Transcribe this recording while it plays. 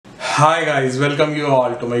Hi guys, welcome you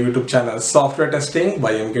all to my YouTube channel Software Testing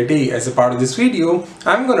by MKT. As a part of this video,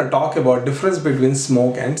 I'm going to talk about difference between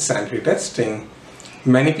smoke and sanity testing.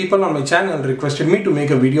 Many people on my channel requested me to make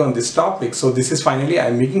a video on this topic, so this is finally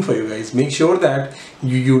I'm making for you guys. Make sure that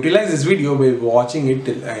you utilize this video by watching it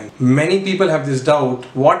till end. Many people have this doubt,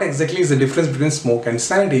 what exactly is the difference between smoke and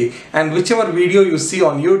sanity, and whichever video you see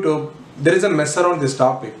on YouTube, there is a mess around this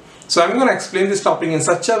topic. So I'm going to explain this topic in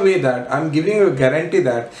such a way that I'm giving you a guarantee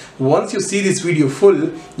that once you see this video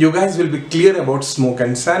full, you guys will be clear about smoke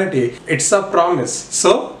and sanity. It's a promise.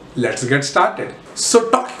 So let's get started. So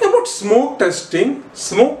talking about smoke testing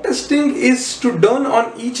is to done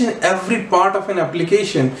on each and every part of an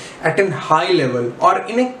application at a high level, or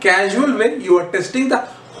in a casual way you are testing the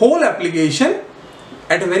whole application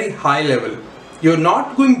at a very high level. You're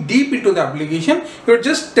not going deep into the application, you're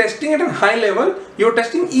just testing at a high level. You're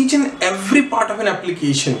testing each and every part of an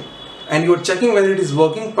application and you're checking whether it is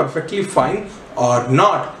working perfectly fine or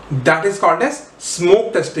not. That is called as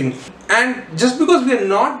smoke testing. And just because we are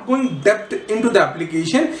not going depth into the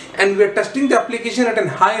application and we are testing the application at a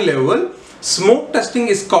high level, smoke testing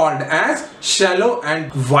is called as shallow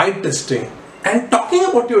and wide testing. And talking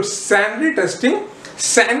about your sanity testing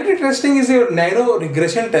is a narrow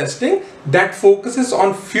regression testing that focuses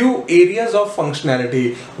on few areas of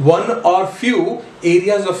functionality, one or few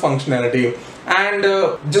areas of functionality. And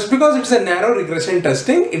just because it's a narrow regression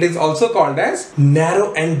testing, it is also called as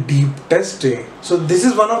narrow and deep testing. So this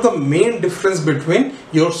is one of the main difference between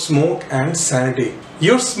your smoke and sanity.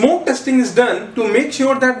 Your smoke testing is done to make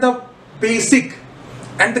sure that the basic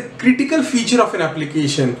and the critical feature of an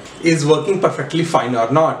application is working perfectly fine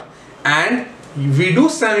or not. And we do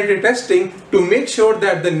sanity testing to make sure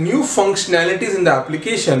that the new functionalities in the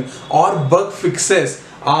application or bug fixes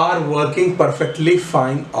are working perfectly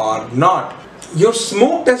fine or not. Your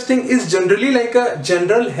smoke testing is generally like a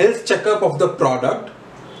general health checkup of the product,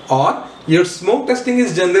 or your smoke testing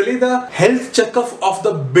is generally the health checkup of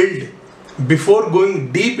the build before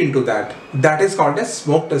going deep into that. That is called as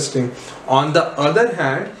smoke testing. On the other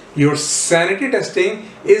hand, your sanity testing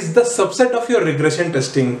is the subset of your regression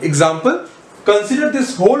testing. Example, consider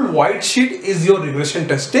this whole white sheet is your regression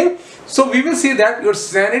testing. So we will say that your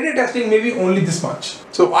sanity testing may be only this much.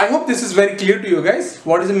 So I hope this is very clear to you guys.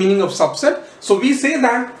 What is the meaning of subset? So we say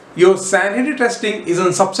that your sanity testing is a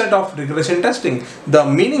subset of regression testing. The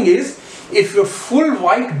meaning is, if your full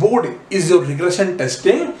whiteboard is your regression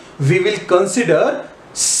testing, we will consider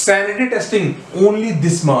sanity testing only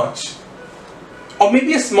this much, or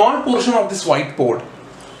maybe a small portion of this whiteboard.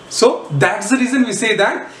 So that's the reason we say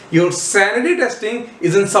that your sanity testing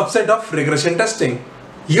is a subset of regression testing.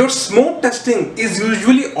 Your smoke testing is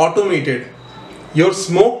usually automated. Your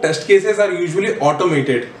smoke test cases are usually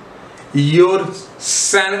automated. Your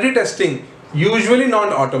sanity testing usually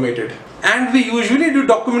not automated. And we usually do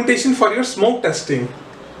documentation for your smoke testing.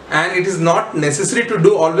 And it is not necessary to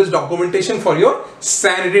do always documentation for your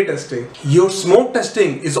sanity testing. Your smoke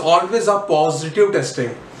testing is always a positive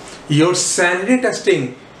testing. Your sanity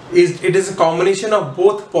testing is a combination of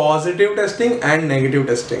both positive testing and negative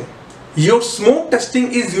testing. Your smoke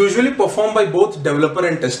testing is usually performed by both developer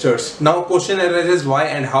and testers. Now question arises, why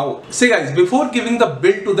and how? See guys, before giving the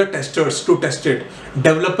build to the testers to test it,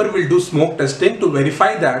 developer will do smoke testing to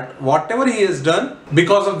verify that whatever he has done,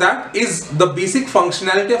 because of that, is the basic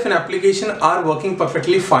functionality of an application are working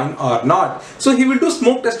perfectly fine or not. So he will do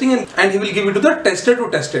smoke testing and he will give it to the tester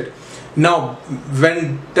to test it. Now,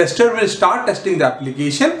 when tester will start testing the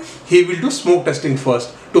application, he will do smoke testing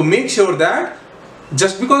first to make sure that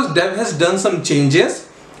just because dev has done some changes,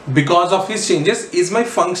 because of his changes, is my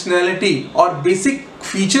functionality or basic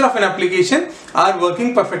feature of an application are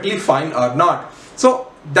working perfectly fine or not. So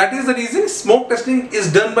that is the reason smoke testing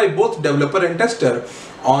is done by both developer and tester.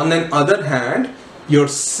 On the other hand, your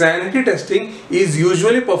sanity testing is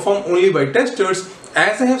usually performed only by testers,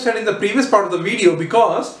 as I have said in the previous part of the video,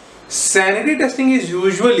 because sanity testing is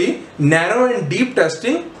usually narrow and deep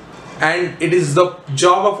testing, and it is the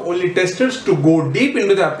job of only testers to go deep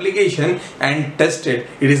into the application and test it.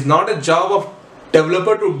 It is not a job of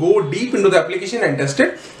developer to go deep into the application and test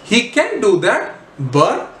it. He can do that,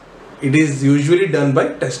 but it is usually done by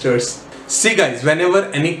testers. See guys, whenever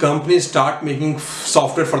any company start making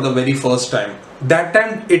software for the very first time, that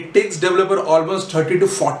time it takes developer almost 30 to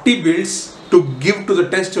 40 builds to give to the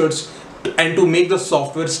testers and to make the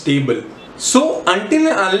software stable. So until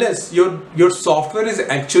and unless your software is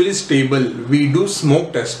actually stable, we do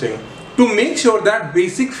smoke testing to make sure that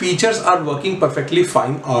basic features are working perfectly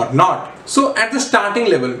fine or not. So at the starting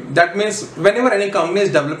level, that means whenever any company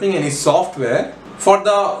is developing any software, for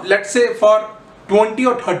the, let's say for 20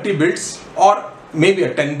 or 30 builds or maybe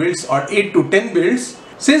a 10 builds or 8 to 10 builds,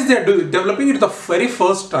 since they are developing it the very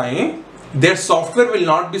first time, their software will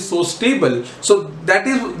not be so stable. So that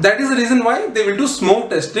is the reason why they will do smoke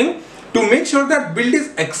testing, to make sure that build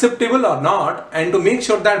is acceptable or not, and to make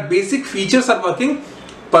sure that basic features are working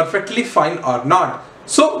perfectly fine or not.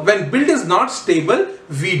 So when build is not stable,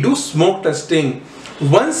 we do smoke testing.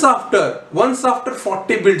 Once after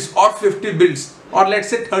 40 builds or 50 builds, or let's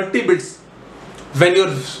say 30 builds, when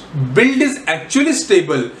your build is actually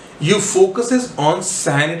stable, you focuses on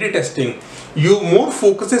sanity testing. You more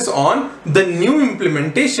focuses on the new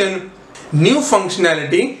implementation, new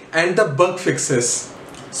functionality, and the bug fixes.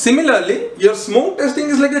 Similarly, your smoke testing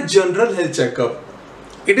is like a general health checkup.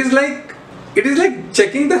 It is like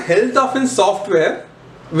checking the health of a software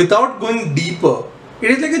without going deeper.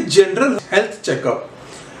 It is like a general health checkup.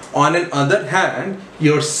 On the other hand,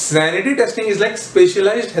 your sanity testing is like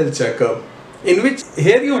specialized health checkup, in which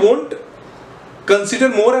here you won't consider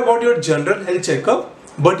more about your general health checkup,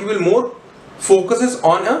 but you will more focuses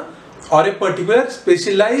on a particular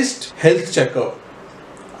specialized health checkup.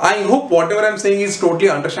 I hope whatever I'm saying is totally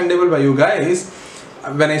understandable by you guys.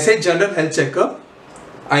 When I say general health checkup,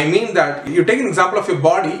 I mean that you take an example of your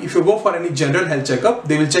body. If you go for any general health checkup,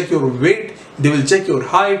 they will check your weight, they will check your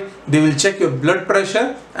height, they will check your blood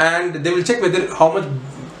pressure, and they will check whether how much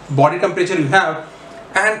body temperature you have.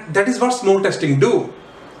 And that is what smoke testing do.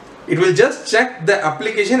 It will just check the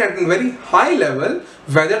application at a very high level,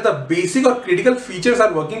 whether the basic or critical features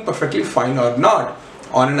are working perfectly fine or not.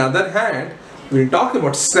 On the other hand, when we talk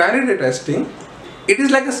about sanity testing, it is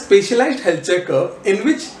like a specialized health checkup in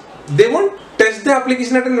which they won't test the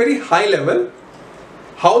application at a very high level.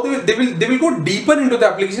 How they will go deeper into the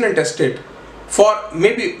application and test it for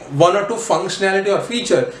maybe one or two functionality or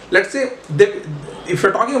feature. Let's say if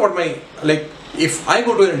you're talking about if I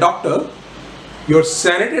go to a doctor, your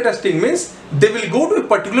sanity testing means they will go to a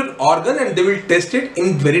particular organ and they will test it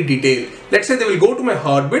in very detail. Let's say they will go to my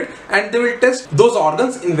heartbeat and they will test those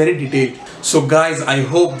organs in very detail. So guys, I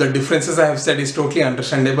hope the differences I have said is totally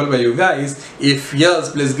understandable by you guys. If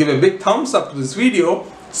yes, please give a big thumbs up to this video.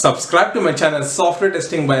 Subscribe to my channel Software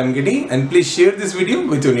Testing by MKT, and please share this video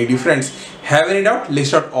with your needy friends. Have any doubt?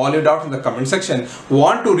 List out all your doubts in the comment section.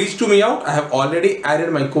 Want to reach to me out? I have already added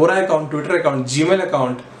my Quora account, Twitter account, Gmail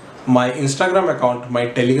account, my Instagram account, my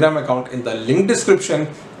Telegram account in the link description.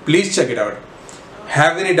 Please check it out.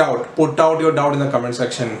 Have any doubt? Put out your doubt in the comment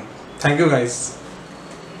section. Thank you guys.